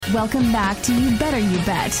Welcome back to You Better You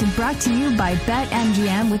Bet, brought to you by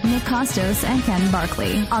BetMGM with Nick Costos and Ken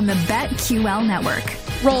Barkley on the BetQL network.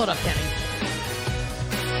 Roll it up, Kenny.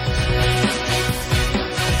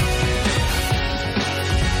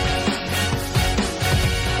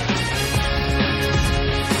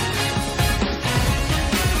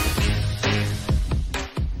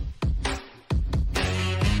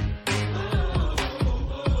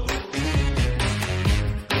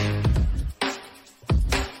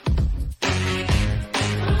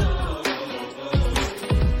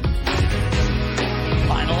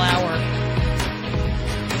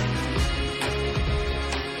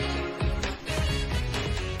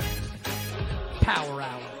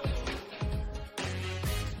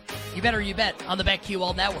 You Better You Bet on the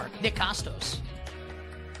BetQL network. Nick Costos,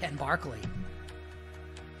 Ken Barkley,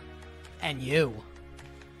 and you.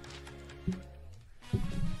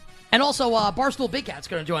 And also, Barstool Big Cat's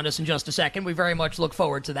going to join us in just a second. We very much look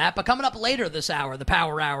forward to that. But coming up later this hour, the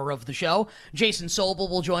power hour of the show, Jason Sobel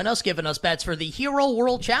will join us, giving us bets for the Hero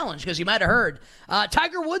World Challenge, because you might have heard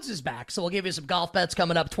Tiger Woods is back. So we'll give you some golf bets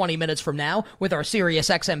coming up 20 minutes from now with our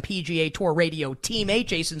SiriusXM PGA Tour Radio teammate.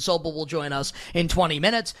 Jason Sobel will join us in 20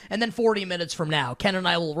 minutes. And then 40 minutes from now, Ken and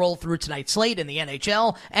I will roll through tonight's slate in the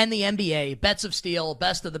NHL and the NBA. Bets of steel,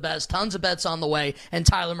 best of the best, tons of bets on the way, and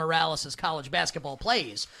Tyler Morales' college basketball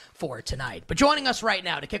plays for tonight. But joining us right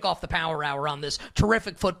now to kick off the Power Hour on this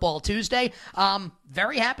terrific Football Tuesday,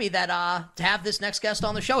 very happy that to have this next guest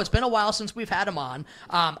on the show. It's been a while since we've had him on.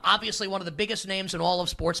 Obviously one of the biggest names in all of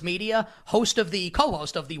sports media, co-host of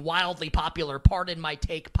the wildly popular Pardon My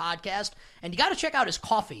Take podcast. And you got to check out his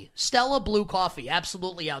coffee, Stella Blue Coffee.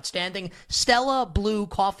 Absolutely outstanding.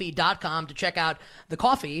 StellaBlueCoffee.com to check out the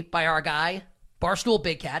coffee by our guy, Barstool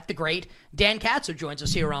Big Cat, the great Dan Katz, who joins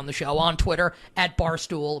us here on the show on Twitter at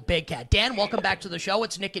Barstool Big Cat. Dan, welcome back to the show.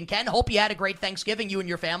 It's Nick and Ken. Hope you had a great Thanksgiving, you and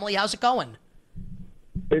your family. How's it going?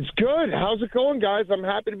 It's good. How's it going, guys? I'm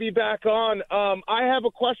happy to be back on. I have a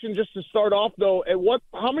question just to start off, though.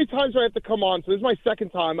 How many times do I have to come on? So this is my second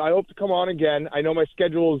time. I hope to come on again. I know my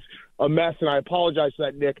schedule is a mess, and I apologize for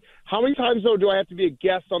that, Nick. How many times, though, do I have to be a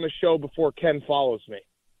guest on the show before Ken follows me?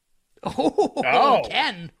 Oh,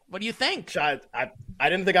 Ken, what do you think? I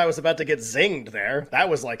didn't think I was about to get zinged there. That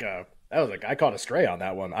was like I caught a stray on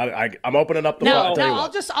that one. I'm opening up the phone. No, I'll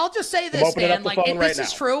just say this, Dan. Like, if this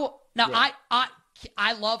is true,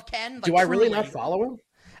 I love Ken. Like, do I really not follow him?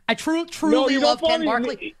 I truly love Ken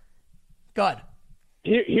Barkley. Good.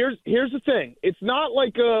 Here's the thing. It's not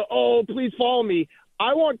like please follow me.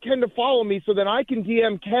 I want Ken to follow me so then I can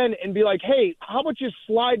DM Ken and be like, hey, how about you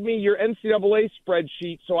slide me your NCAA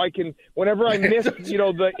spreadsheet so I can, whenever I miss,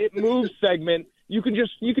 the It Moves segment, you can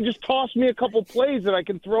just toss me a couple plays that I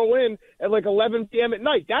can throw in at like 11 p.m. at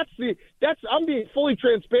night. I'm being fully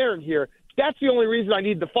transparent here. That's the only reason I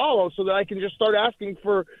need to follow, so that I can just start asking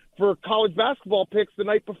for college basketball picks the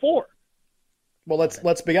night before. Well,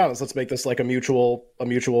 let's be honest. Let's make this like a mutual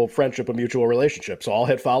friendship, a mutual relationship. So I'll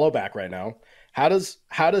hit follow back right now. How does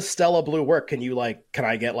Stella Blue work? Can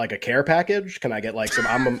I get like a care package? Can I get like some?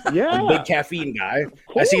 I'm a big caffeine guy.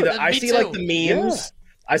 I see like the memes.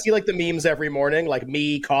 Yeah. I see like the memes every morning, like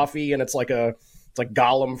me coffee, and it's like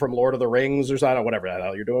Gollum from Lord of the Rings or something, whatever the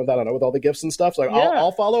hell you're doing with that. I don't know, with all the gifts and stuff. So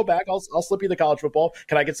I'll follow back. I'll slip you the college football.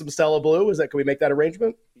 Can I get some Stella Blue? Can we make that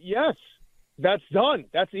arrangement? Yes. That's done.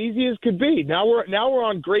 That's easy as could be. Now we're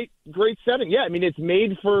on great setting. Yeah, I mean it's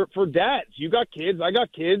made for dads. You got kids, I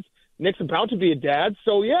got kids. Nick's about to be a dad,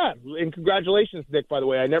 so yeah. And congratulations, Nick. By the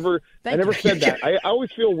way, I never said that. I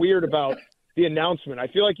always feel weird about the announcement. I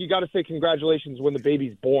feel like you got to say congratulations when the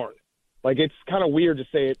baby's born. Like it's kind of weird to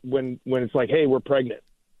say it when it's like, hey, we're pregnant.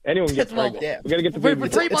 Anyone can get pregnant. Yeah. We got to get the baby. We're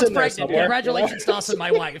 3 months pregnant. Congratulations to us and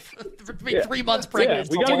my wife. 3 months pregnant.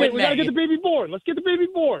 Yeah. We got to get the baby born. Let's get the baby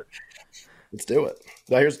born. Let's do it.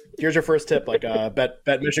 Now here's your first tip. Like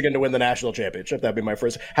bet Michigan to win the national championship. That'd be my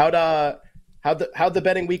first. How'd the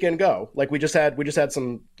betting weekend go? Like we just had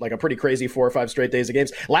some like a pretty crazy 4 or 5 straight days of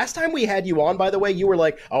games. Last time we had you on, by the way, you were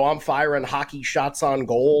like, "Oh, I'm firing hockey shots on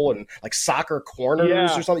goal and like soccer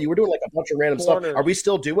corners or something." You were doing like a bunch of random stuff. Are we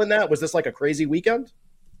still doing that? Was this like a crazy weekend?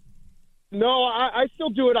 No, I still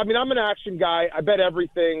do it. I mean, I'm an action guy. I bet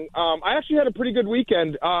everything. I actually had a pretty good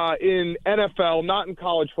weekend in NFL, not in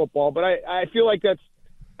college football, but I feel like that's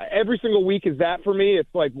every single week is that for me.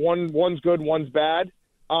 It's like one's good, one's bad.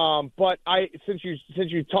 But since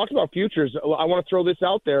you talked about futures, I want to throw this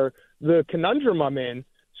out there, the conundrum I'm in.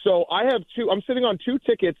 So I'm sitting on 2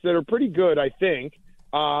 tickets that are pretty good, I think.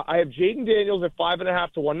 I have Jaden Daniels at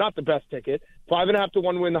 5.5 to 1, not the best ticket, 5.5 to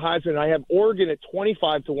 1 to win the Heisman. And I have Oregon at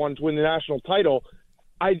 25 to 1 to win the national title.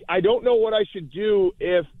 I don't know what I should do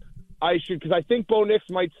if I should, because I think Bo Nix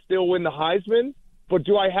might still win the Heisman, but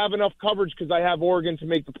do I have enough coverage because I have Oregon to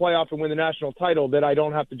make the playoff and win the national title that I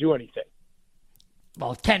don't have to do anything?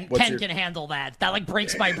 Well, Ken can handle that. That like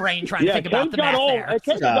breaks my brain trying to think Ken's about the math there.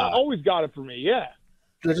 Ken's always got it for me. Yeah.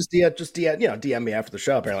 Just DM me after the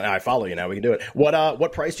show. Apparently, I follow you now. We can do it.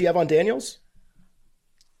 What price do you have on Daniels?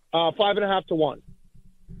 5.5 to 1.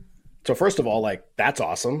 So first of all, like that's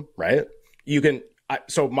awesome, right? You can.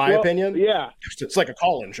 My opinion, yeah, it's like a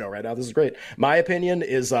call-in show right now. This is great. My opinion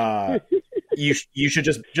is you should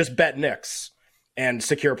just bet Knicks and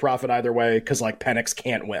secure profit either way because like Penix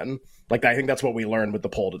can't win. Like I think that's what we learned with the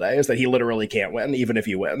poll today is that he literally can't win even if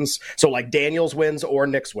he wins. So like Daniels wins or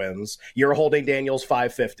Knicks wins, you're holding Daniels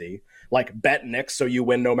 550. Like bet Knicks so you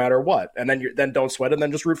win no matter what, and then don't sweat and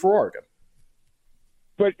then just root for Oregon.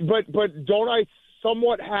 But don't I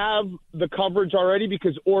somewhat have the coverage already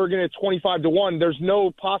because Oregon at 25 to 1? There's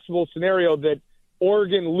no possible scenario that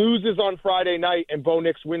Oregon loses on Friday night and Bo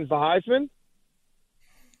Nix wins the Heisman.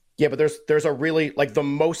 Yeah, but there's a really like the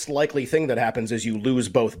most likely thing that happens is you lose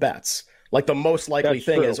both bets. Like the most likely That's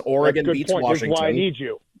thing true. is Oregon beats Washington. That's why I need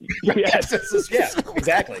you. Yes. Yeah,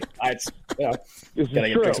 exactly. Gotta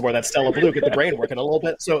get some more of that Stella Blue, get the brain working a little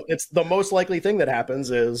bit. So it's the most likely thing that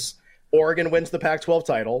happens is Oregon wins the Pac-12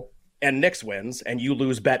 title and Knicks wins and you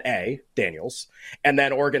lose bet A, Daniels. And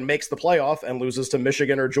then Oregon makes the playoff and loses to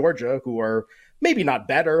Michigan or Georgia, who are maybe not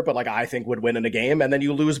better, but like I think would win in a game. And then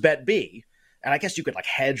you lose bet B. And I guess you could like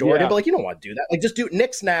hedge Oregon, but like you don't want to do that. Like just do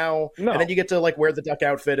Knicks now, and then you get to like wear the duck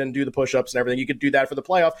outfit and do the push-ups and everything. You could do that for the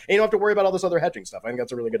playoff, and you don't have to worry about all this other hedging stuff. I think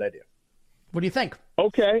that's a really good idea. What do you think?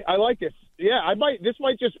 Okay, I like this. Yeah, I might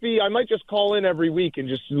just call in every week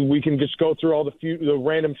and we can just go through all the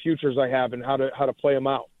random futures I have and how to play them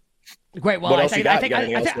out. Great. Well, I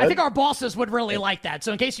think our bosses would really like that.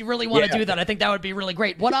 So in case you really want to do that, I think that would be really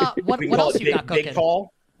great. What else you got cooking? Big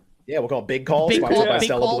call. Yeah, we'll call it Big Call. Big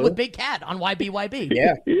Call with Big Cat on YBYB.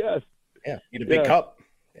 Yeah. Yes. Yeah. Need a big cup.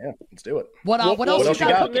 Yeah. Let's do it. What else you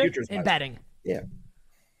got cooking in betting? Yeah.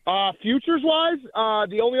 Futures wise,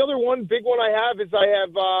 the only other big one I have is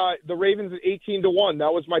the Ravens at 18 to 1.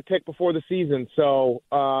 That was my pick before the season. So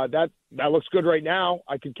that looks good right now.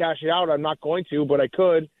 I could cash it out. I'm not going to, but I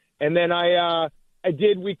could. And then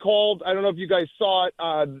we called, I don't know if you guys saw it,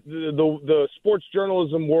 the sports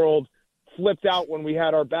journalism world flipped out when we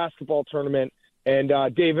had our basketball tournament, and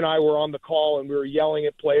Dave and I were on the call and we were yelling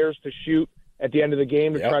at players to shoot at the end of the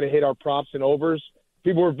game to try to hit our props and overs.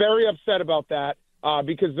 People were very upset about that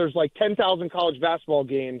because there's like 10,000 college basketball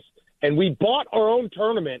games, and we bought our own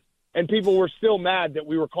tournament, and people were still mad that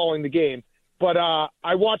we were calling the game. But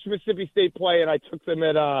I watched Mississippi State play, and I took them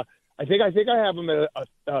at I think I have them at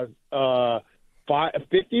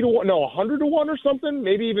 50 to 1, no, 100 to 1 or something,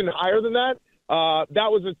 maybe even higher than that. That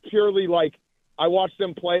was purely like I watched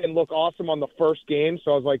them play and look awesome on the first game,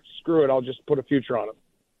 so I was like, screw it, I'll just put a future on them.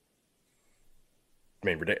 I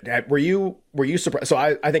mean, were you surprised? So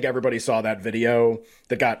I think everybody saw that video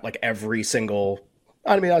that got like every single.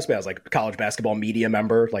 I mean, I was like college basketball media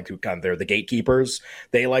member, like who kind of they're the gatekeepers.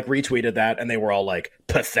 They like retweeted that and they were all like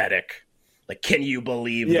pathetic. Like, can you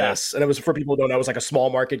believe this? And it was for people who don't know, it was like a small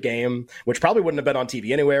market game, which probably wouldn't have been on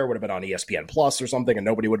TV anywhere, would have been on ESPN Plus or something, and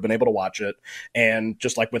nobody would have been able to watch it. And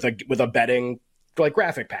just like with a betting like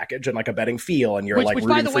graphic package and like a betting feel, and you're which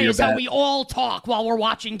by the way is how we all talk while we're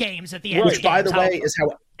watching games at the end. Which by the way is how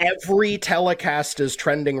every telecast is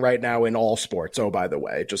trending right now in all sports. Oh, by the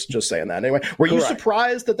way, just saying that. Anyway, were you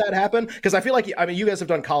surprised that happened? Because I feel like you guys have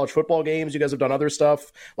done college football games, you guys have done other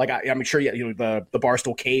stuff. Like I'm sure you know the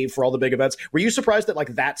Barstool Cave for all the big events. Were you surprised that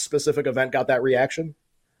like that specific event got that reaction?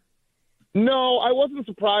 No, I wasn't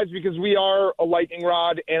surprised because we are a lightning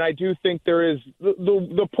rod, and I do think there is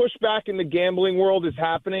the pushback in the gambling world is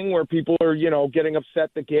happening where people are, getting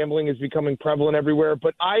upset that gambling is becoming prevalent everywhere.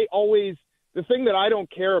 But the thing that I don't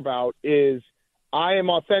care about is I am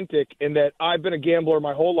authentic in that I've been a gambler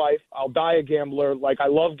my whole life. I'll die a gambler. Like, I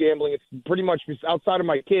love gambling. It's pretty much outside of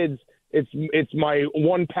my kids. It's my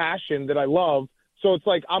one passion that I love. So it's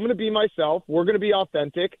like, I'm going to be myself. We're going to be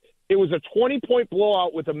authentic. It was a 20-point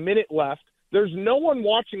blowout with a minute left. There's no one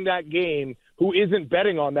watching that game who isn't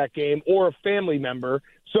betting on that game or a family member.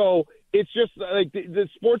 So it's just like the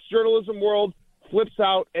sports journalism world flips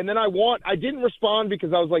out. And then I didn't respond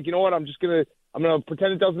because I was like, you know what? I'm going to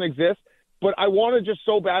pretend it doesn't exist. But I want to just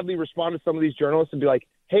so badly respond to some of these journalists and be like,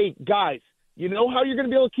 hey, guys, you know how you're going to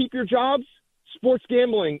be able to keep your jobs? Sports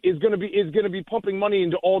gambling is going to be pumping money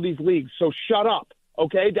into all these leagues. So shut up.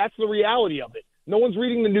 Okay. That's the reality of it. No one's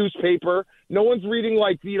reading the newspaper. No one's reading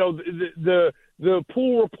the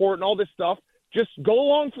pool report and all this stuff. Just go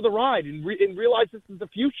along for the ride and realize this is the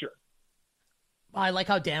future. I like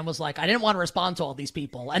how Dan was like, I didn't want to respond to all these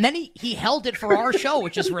people. And then he held it for our show,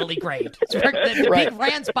 which is really great. The big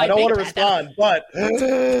rants by I don't Big want to Cat. respond, but...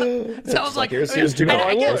 So I was like, here's and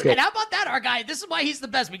how about that, our guy? This is why he's the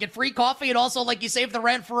best. We get free coffee, and also, like, you save the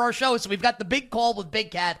rant for our show. So we've got the big call with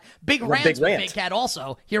Big Cat, big rants with Big Cat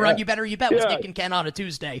also, here on You Better You Bet with Nick and Ken on a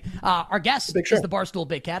Tuesday. Our guest is the Barstool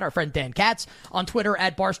Big Cat, our friend Dan Katz, on Twitter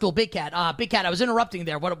at Barstool Big Cat. Big Cat, I was interrupting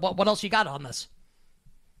there. What else you got on this?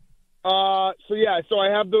 So I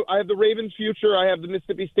have the Ravens future, I have the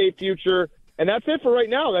Mississippi State future, and that's it for right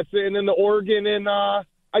now. That's it. And then the Oregon and I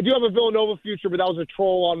do have a Villanova future, but that was a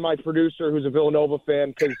troll on my producer who's a Villanova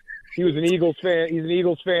fan because he was an Eagles fan. He's an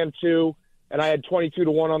Eagles fan too, and I had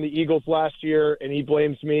 22-1 on the Eagles last year, and he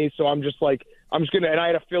blames me. So I'm just gonna, and I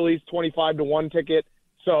had a Phillies 25-1 ticket.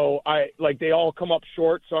 So they all come up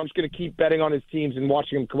short. So I'm just gonna keep betting on his teams and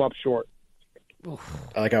watching them come up short.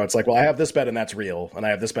 I like how it's like, well, I have this bet and that's real, and I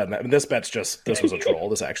have this bet and that, and this bet's just, this was a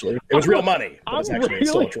troll. It was real money. But it's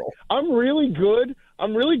still a troll. I'm really good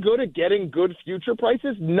at getting good future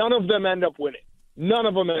prices. None of them end up winning.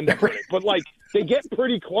 But they get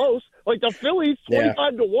pretty close. Like the Phillies,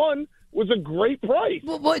 25-1 was a great price.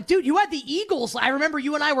 Well, dude, you had the Eagles. I remember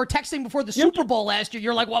you and I were texting before the Super Bowl last year.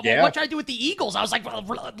 You're like, what should I do with the Eagles? I was like, well,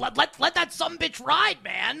 let that sumbitch ride,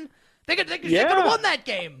 man. They could have won that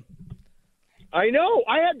game. I know.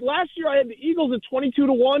 Last year I had the Eagles at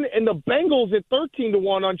 22-1 and the Bengals at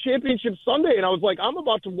 13-1 on Championship Sunday, and I was like, I'm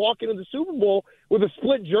about to walk into the Super Bowl with a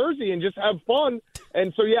split jersey and just have fun.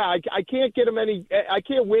 And so I can't get them I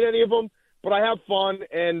can't win any of them, but I have fun.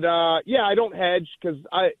 And I don't hedge because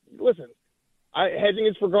hedging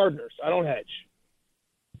is for gardeners. I don't hedge.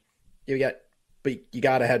 But you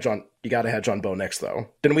got to hedge on Bo Nix though.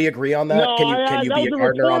 Didn't we agree on that? No, can you be a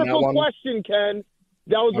gardener on that one? Question, Ken.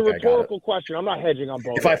 That was a rhetorical question. I'm not hedging on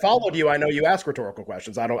both. If I followed you, I know you ask rhetorical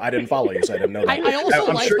questions. I didn't follow you, so I didn't know that. I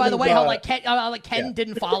also like, by the way, how Ken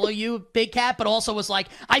didn't follow you, Big Cat, but also was like,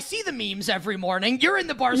 I see the memes every morning. You're in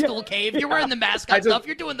the Barstool cave. You're wearing the mascot stuff.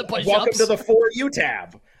 You're doing the push-ups. Welcome to the For You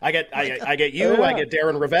tab. I get you. I get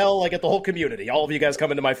Darren Ravel. I get the whole community. All of you guys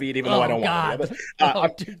come into my feed, even though I don't want to.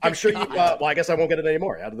 But I'm sure you. Well, I guess I won't get it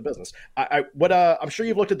anymore. Out of the business. I'm sure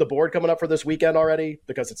you've looked at the board coming up for this weekend already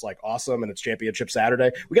because it's like awesome and it's Championship Saturday.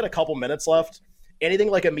 We got a couple minutes left. Anything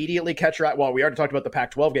like immediately catch your eye? Well, we already talked about the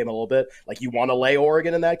Pac-12 game a little bit. Like, you want to lay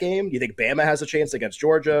Oregon in that game? Do you think Bama has a chance against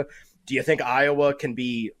Georgia? Do you think Iowa can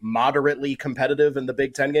be moderately competitive in the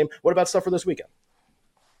Big Ten game? What about stuff for this weekend?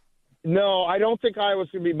 No, I don't think Iowa's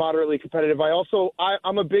going to be moderately competitive.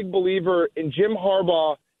 I'm a big believer in Jim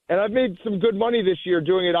Harbaugh, and I've made some good money this year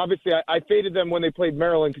doing it. Obviously, I faded them when they played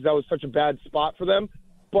Maryland because that was such a bad spot for them.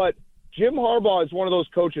 But Jim Harbaugh is one of those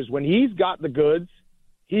coaches. When he's got the goods,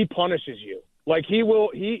 he punishes you. Like,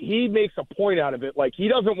 he makes a point out of it. Like, he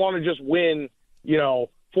doesn't want to just win,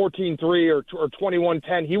 14-3 or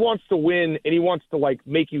 21-10. He wants to win, and he wants to,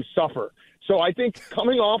 make you suffer. So I think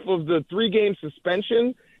coming off of the 3-game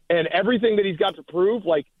suspension and everything that he's got to prove,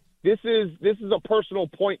 this is a personal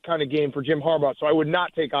point kind of game for Jim Harbaugh. So I would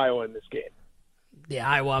not take Iowa in this game. Yeah,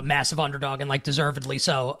 Iowa, massive underdog, and deservedly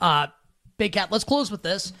so. Big Cat, let's close with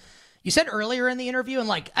this. You said earlier in the interview,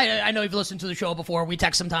 and I know you've listened to the show before. We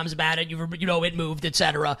text sometimes about it. It moved,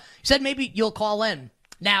 etc. You said maybe you'll call in.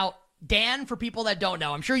 Now, Dan, for people that don't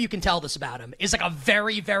know, I'm sure you can tell this about him, is a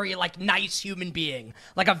very, very nice human being,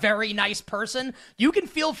 a very nice person. You can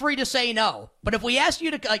feel free to say no, but if we ask you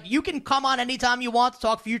to, you can come on anytime you want to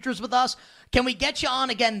talk futures with us. Can we get you on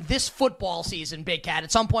again this football season, Big Cat,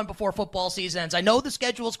 at some point before football season ends? I know the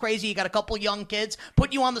schedule's crazy. You got a couple young kids.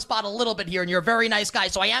 Put you on the spot a little bit here, and you're a very nice guy,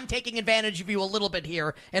 so I am taking advantage of you a little bit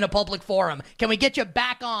here in a public forum. Can we get you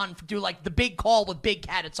back on to do the big call with Big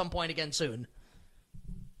Cat at some point again soon?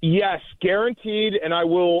 Yes, guaranteed. And I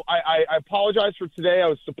will. I apologize for today. I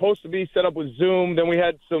was supposed to be set up with Zoom. Then we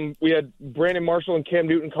had Brandon Marshall and Cam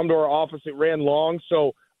Newton come to our office. It ran long,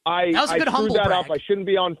 so I screwed that up. I shouldn't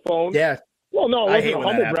be on phone. Yeah. Well, no, it wasn't a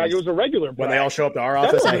humble brag. It was a regular brag. When they all show up to our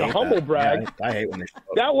office, that wasn't a humble brag. Yeah, I hate when they show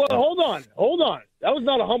up. Hold on. That was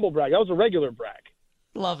not a humble brag. That was a regular brag.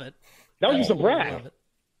 Love it. That was just a brag.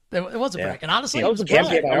 It was a brag, and honestly, that was a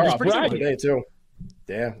brag. I was bragging today too.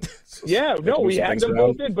 Yeah. Yeah. No, we had them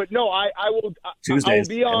both in, but no, I will. I will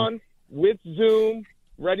be on with Zoom,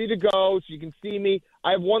 ready to go, so you can see me.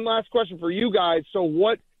 I have one last question for you guys. So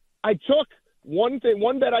I took one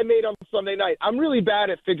bet I made on Sunday night. I'm really bad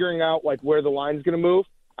at figuring out where the line's going to move.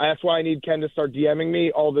 That's why I need Ken to start DMing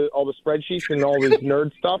me all the spreadsheets and all this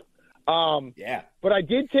nerd stuff. Yeah. But I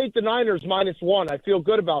did take the Niners -1. I feel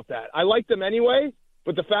good about that. I like them anyway,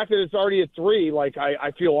 but the fact that it's already at 3,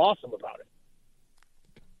 I feel awesome about it.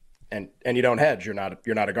 and you don't hedge, you're not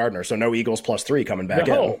a Gardner. So no Eagles +3 coming back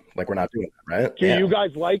in. Like, we're not doing that, right? Do you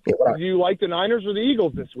guys like? Do you like the Niners or the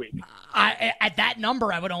Eagles this week? At that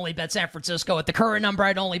number, I would only bet San Francisco. At the current number,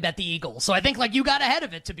 I'd only bet the Eagles. So I think you got ahead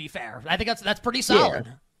of it. To be fair, I think that's pretty solid.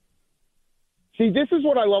 Yeah. See, this is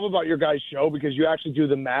what I love about your guys' show, because you actually do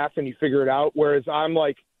the math and you figure it out. Whereas I'm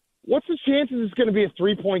like, what's the chances it's going to be a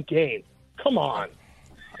 3-point game? Come on.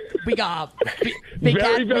 We got Big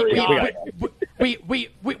very, Cat. very high.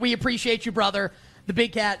 We appreciate you, brother. The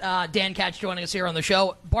Big Cat, Dan Catch, joining us here on the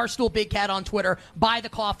show. Barstool Big Cat on Twitter. Buy the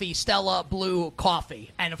coffee, Stella Blue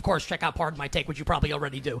Coffee. And, of course, check out Pardon My Take, which you probably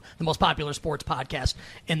already do, the most popular sports podcast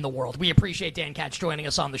in the world. We appreciate Dan Catch joining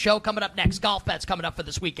us on the show. Coming up next, golf bets coming up for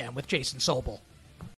this weekend with Jason Sobel.